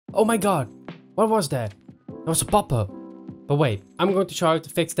Oh my god, what was that? That was a pop-up. But wait, I'm going to show you how to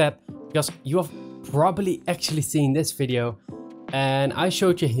fix that because you have probably actually seen this video and I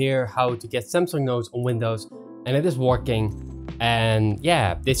showed you here how to get Samsung Notes on Windows and it is working. And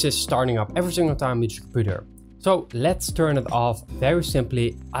yeah, this is starting up every single time with your computer. So let's turn it off very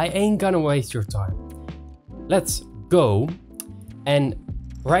simply. I ain't gonna waste your time. Let's go and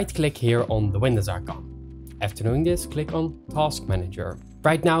right click here on the Windows icon. After doing this, click on Task Manager.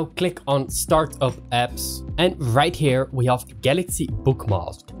 Right now, click on Startup Apps. And right here, we have Galaxy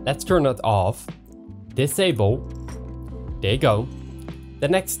Bookmask. Let's turn it off. Disable. There you go. The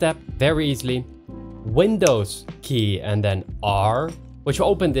next step, very easily, Windows key and then R, which will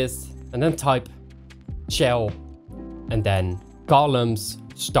open this and then type shell and then columns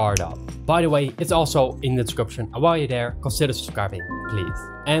startup. By the way, it's also in the description. And while you're there, consider subscribing, please.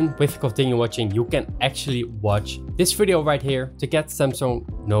 And with continue watching, you can actually watch this video right here to get Samsung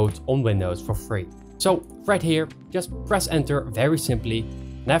Notes on Windows for free. So right here, just press enter very simply.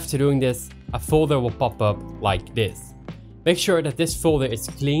 And after doing this, a folder will pop up like this. Make sure that this folder is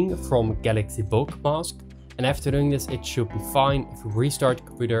clean from Galaxy Bookmask. And after doing this, it should be fine. If you restart the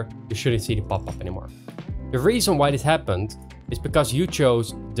computer, you shouldn't see the pop-up anymore. The reason why this happened is because you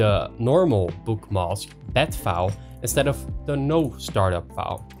chose the normal Bookmask bat file instead of the no startup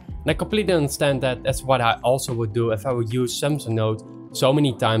file. And I completely understand that. That's what I also would do if I would use Samsung Note so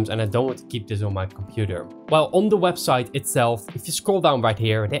many times and I don't want to keep this on my computer. Well, on the website itself, if you scroll down right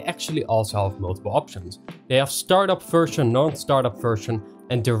here, they actually also have multiple options. They have startup version, non-startup version,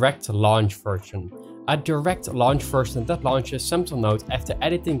 and direct launch version. A direct launch version that launches Samsung Note after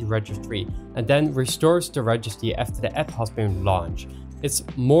editing the registry and then restores the registry after the app has been launched. It's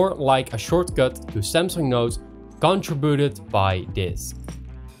more like a shortcut to Samsung Note contributed by this.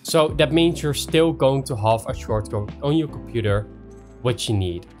 So that means you're still going to have a shortcut on your computer which you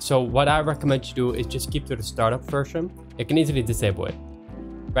need. So what I recommend you do is just keep to the startup version. You can easily disable it.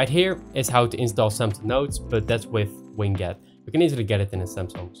 Right here is how to install Samsung Notes, but that's with Winget. You can easily get it in the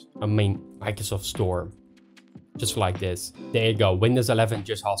Microsoft Store. Just like this. There you go. Windows 11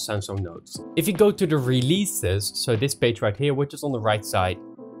 just has Samsung Notes. If you go to the releases, so this page right here, which is on the right side,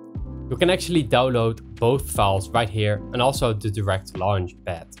 you can actually download both files right here and also the direct launch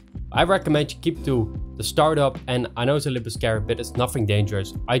pad. I recommend you keep to the startup, and I know it's a little bit scary, but it's nothing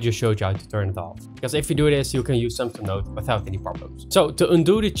dangerous. I just showed you how to turn it off. Because if you do this, you can use Samsung Note without any problems. So to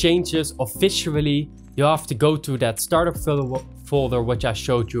undo the changes officially, you have to go to that startup folder which I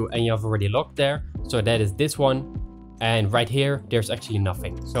showed you and you have already logged there. So that is this one. And right here, there's actually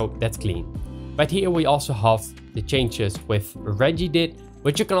nothing. So that's clean. Right here, we also have the changes with Reggie did,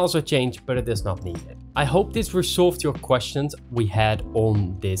 which you can also change, but it is not needed. I hope this resolved your questions we had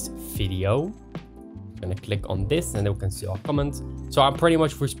on this video. I'm gonna click on this and you can see our comments. So I'm pretty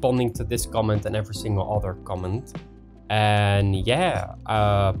much responding to this comment and every single other comment. And yeah,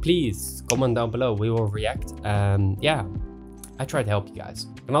 please comment down below. We will react. Yeah, I try to help you guys.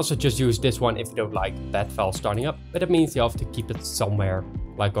 You can also just use this one if you don't like that file starting up, but it means you have to keep it somewhere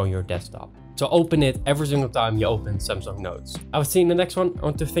like on your desktop. So open it every single time you open Samsung Notes. I will see you in the next one. I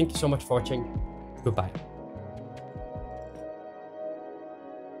want to thank you so much for watching. Goodbye.